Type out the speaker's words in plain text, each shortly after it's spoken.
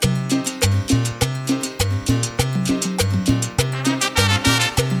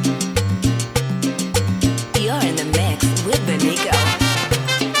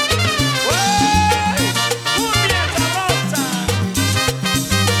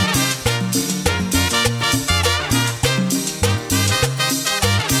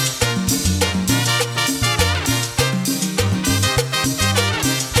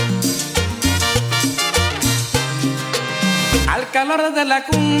calor de la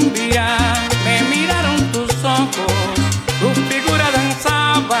cumbia me miraron tus ojos, tu figura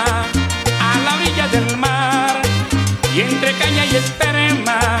danzaba a la orilla del mar, y entre caña y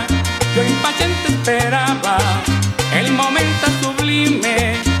esperma yo impaciente esperaba el momento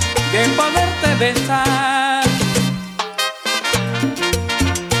sublime de poderte besar.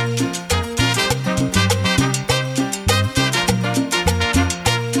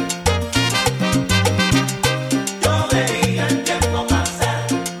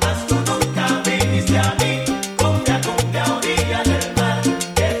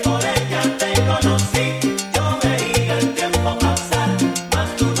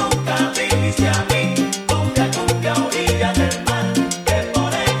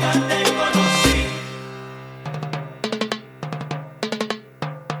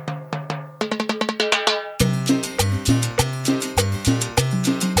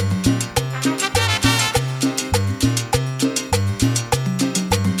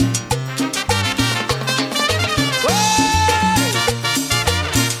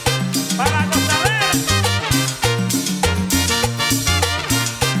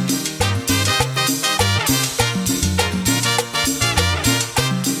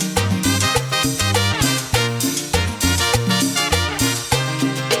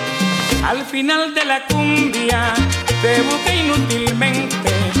 Al final de la cumbia te busqué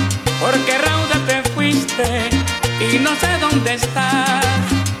inútilmente, porque rauda te fuiste y no sé dónde estás.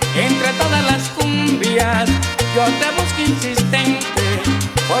 Entre todas las cumbias yo te busco insistente,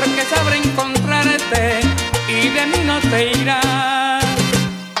 porque sabré encontrarte y de mí no te irás.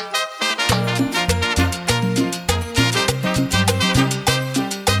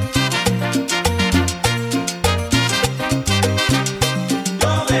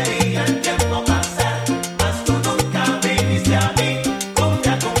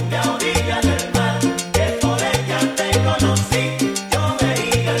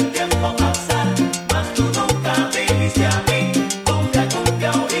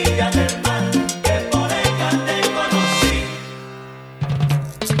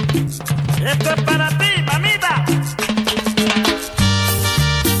 Esto es para ti, mamita.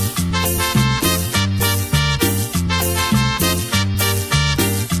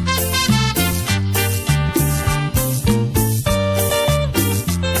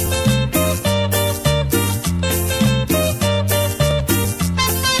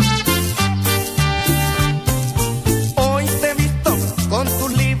 Hoy te he visto con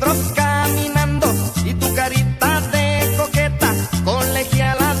tus libros caminando y tu carita de coqueta,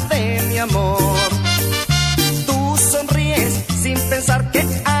 colegiala de mi amor. Tú sonríes sin pensar que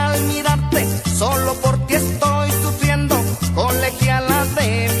al mirarte solo por ti estoy sufriendo, colegiala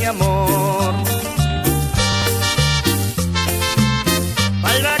de mi amor.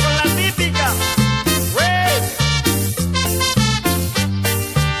 Baila con la típica. ¡Wey!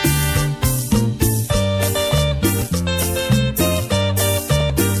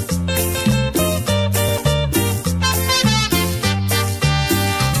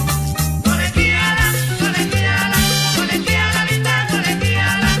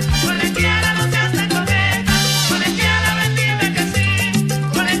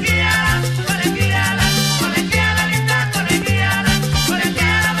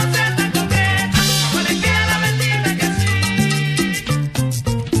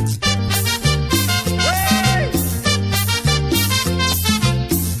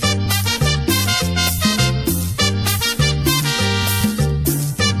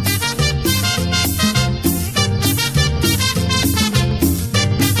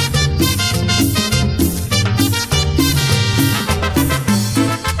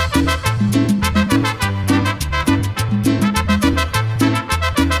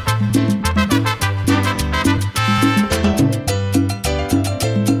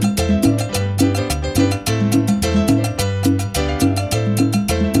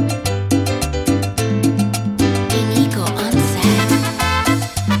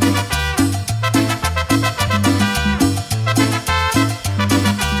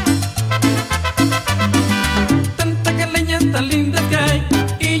 Tan linda que hay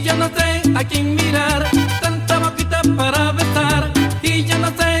y yo no sé a quién mirar, tanta boquita para besar y yo no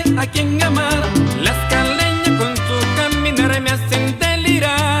sé a quién amar. Las caleñas con su caminar me hacen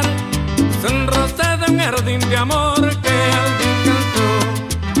delirar, son rosas de un jardín de amor que alguien cantó.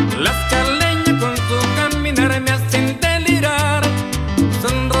 Las caleñas con su caminar me hacen delirar,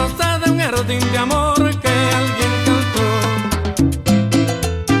 son rosas de un jardín de amor que alguien cantó.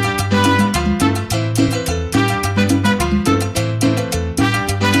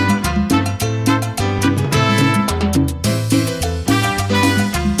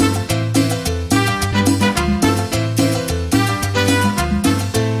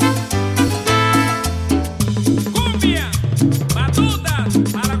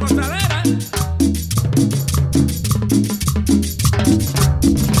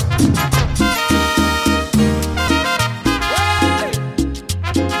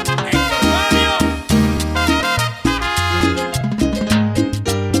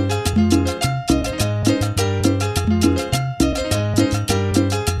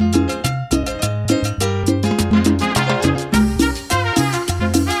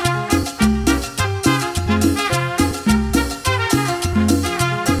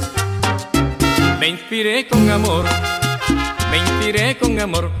 mentiré con amor, mentiré con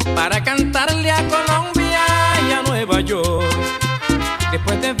amor para cantarle a Colombia y a Nueva York.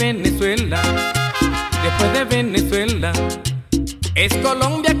 Después de Venezuela, después de Venezuela, es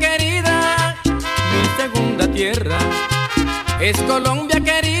Colombia querida, mi segunda tierra. Es Colombia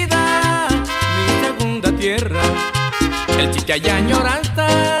querida, mi segunda tierra. El Chicha y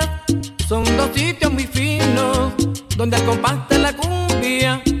Añoranzas son dos sitios muy finos, donde al compás de la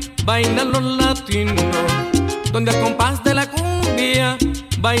cumbia bailan los latinos. Donde al compás de la cumbia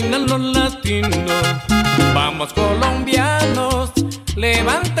bailan los latinos. Vamos colombianos,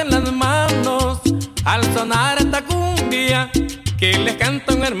 levanten las manos al sonar esta cumbia que les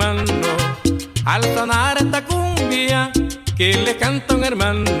canta un hermano. Al sonar esta cumbia que les canta un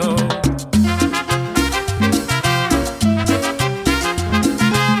hermano.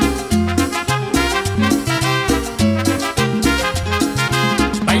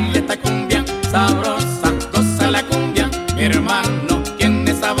 Baila esta cumbia sabrosa, goza la cumbia, mi hermano,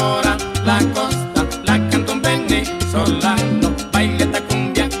 tiene sabor a la costa, la canta un venezolano. Baila esta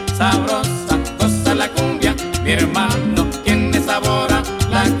cumbia sabrosa, goza la cumbia, mi hermano, tiene sabor a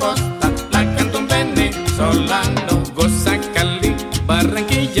la costa, la canta un venezolano. Goza Cali,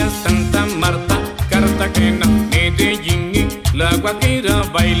 Barranquilla, Santa Marta, Cartagena, Medellín y La Guajira,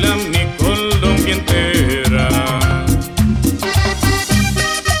 baila mi Colombia entera.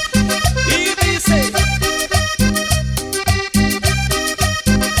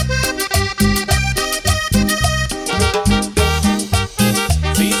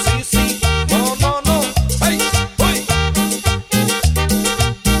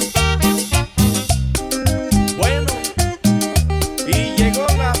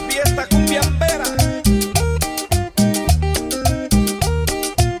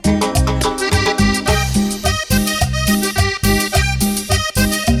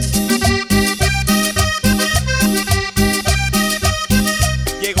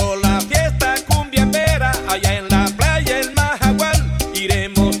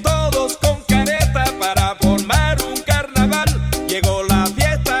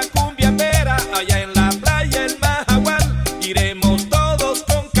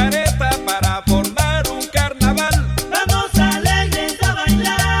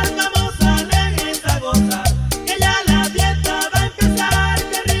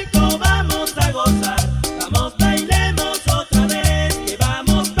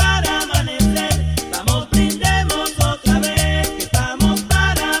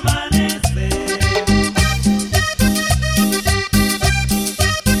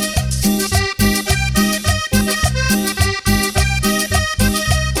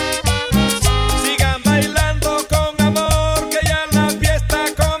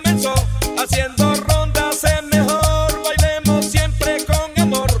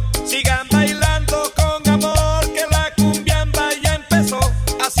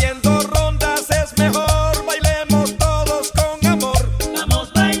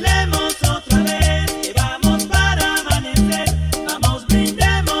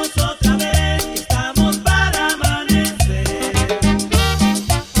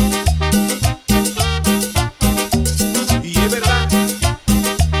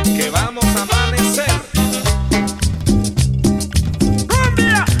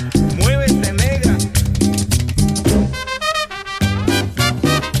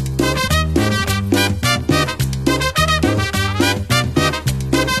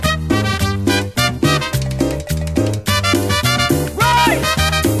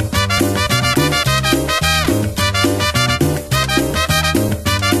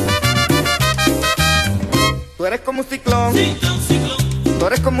 Tú eres como un ciclón, tú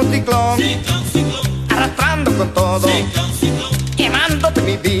eres como un ciclón, arrastrando con todo, quemándote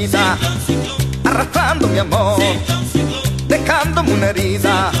mi vida, arrastrando mi amor, dejándome una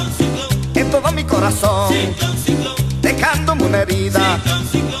herida en todo mi corazón, dejándome una herida.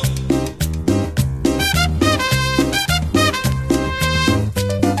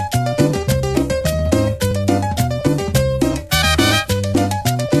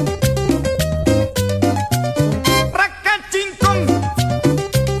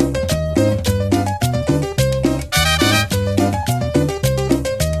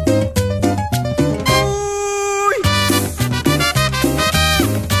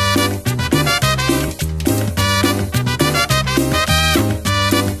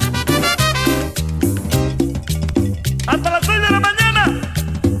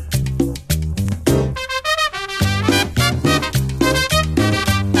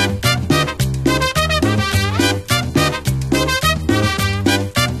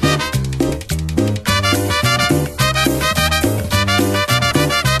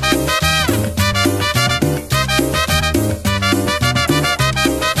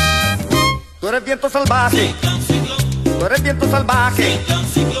 viento salvaje, tú eres viento salvaje,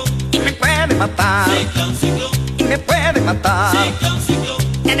 y me puede matar, y me puede matar.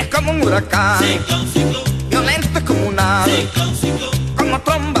 Eres como un huracán, violento descomunal, como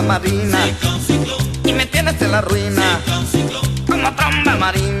tromba marina, y me tienes en la ruina, como tromba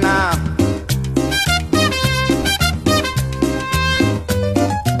marina.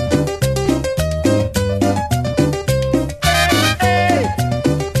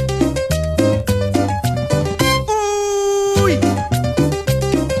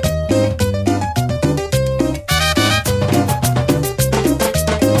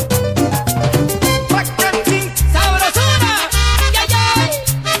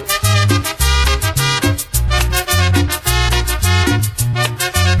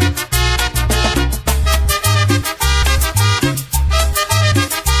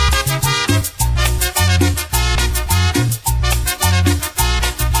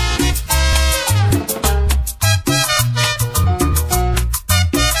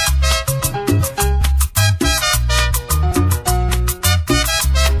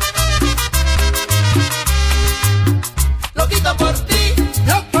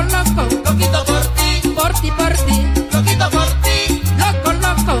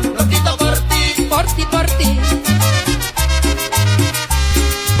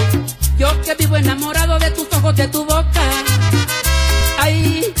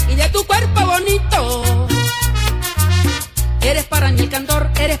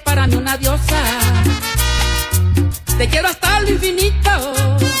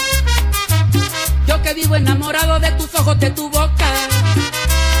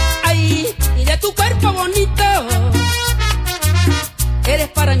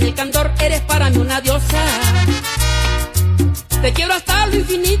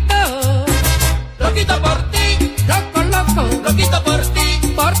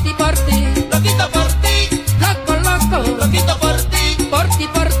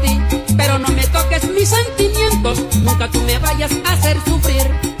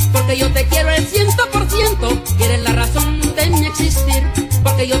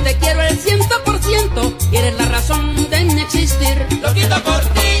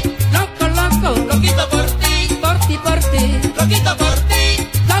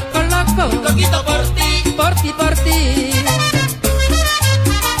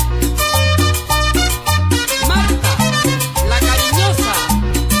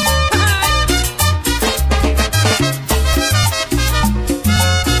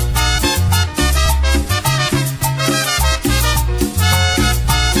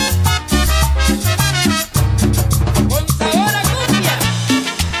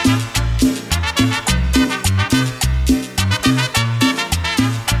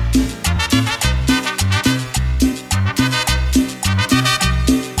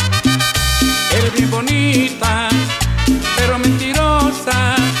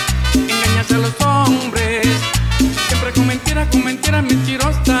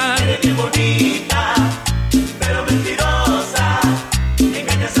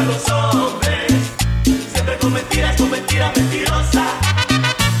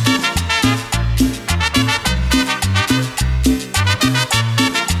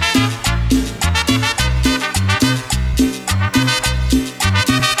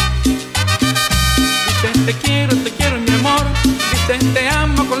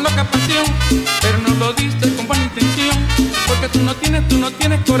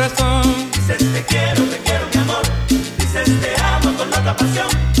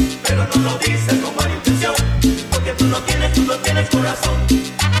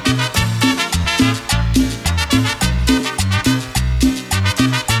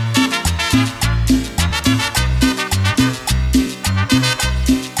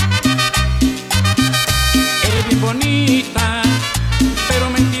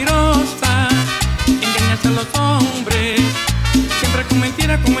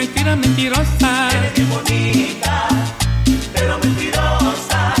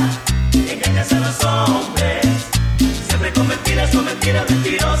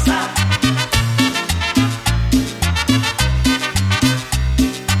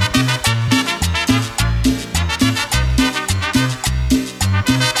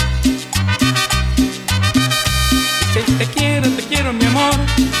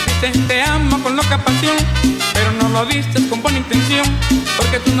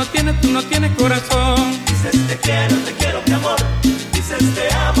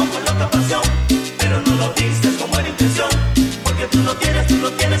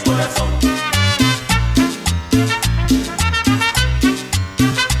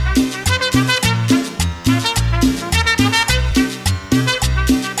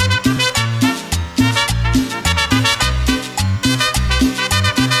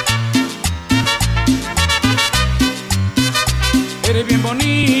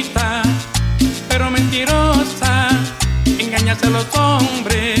 bonita, pero mentirosa, engañas a los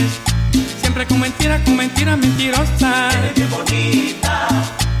hombres, siempre con mentiras mentirosas. Eres bien bonita,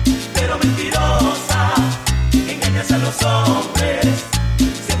 pero mentirosa, engañas a los hombres,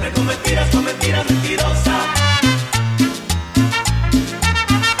 siempre con mentiras mentirosas.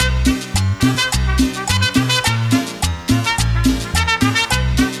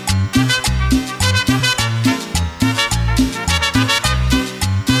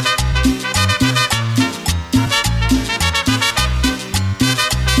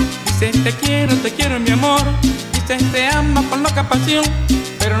 Dices te quiero mi amor, dices te amo con loca pasión,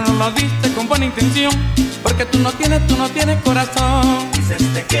 pero no lo dices con buena intención, porque tú no tienes corazón. Dices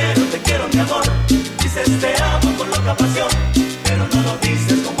te quiero mi amor, dices te amo con loca pasión, pero no lo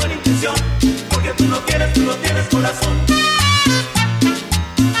dices con buena intención, porque tú no tienes corazón.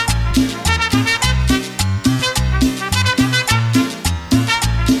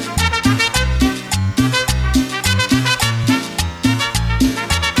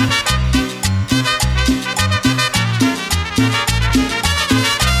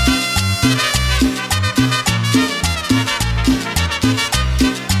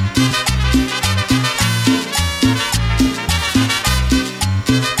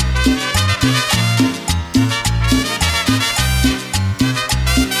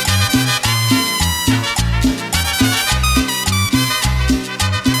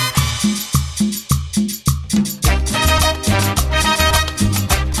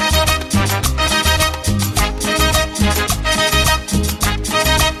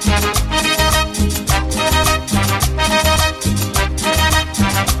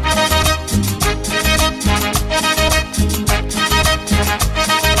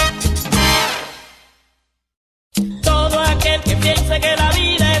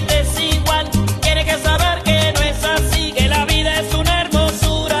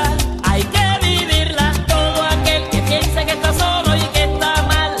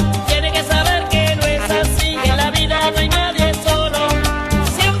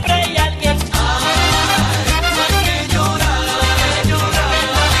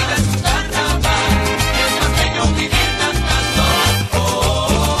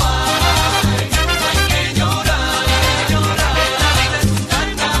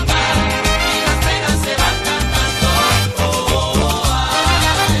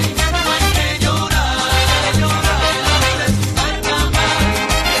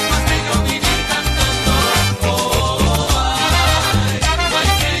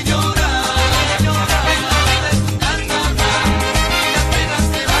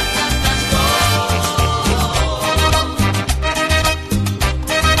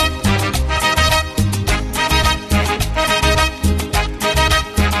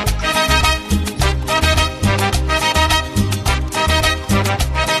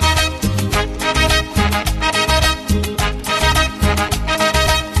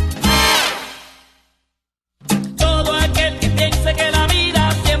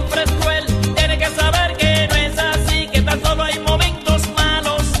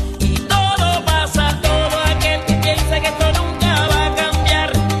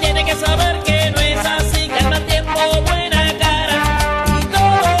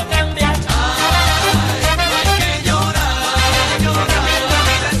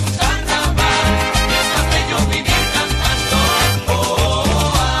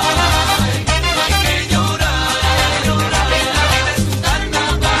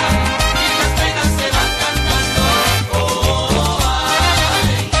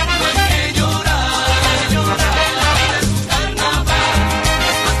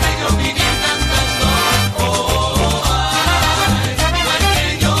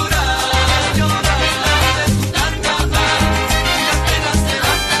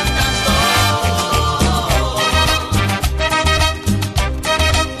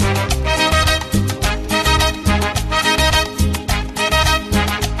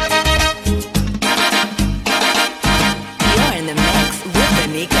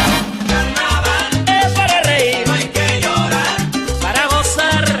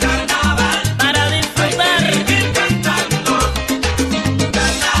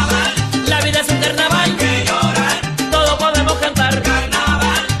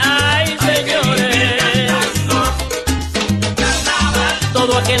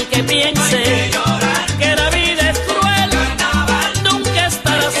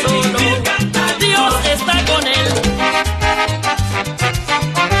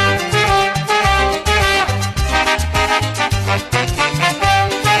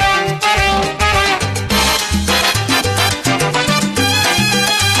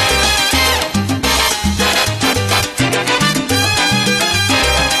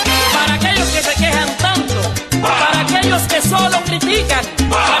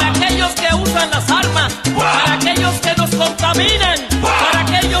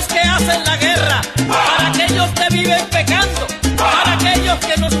 hacen la guerra, para aquellos que viven pequeños.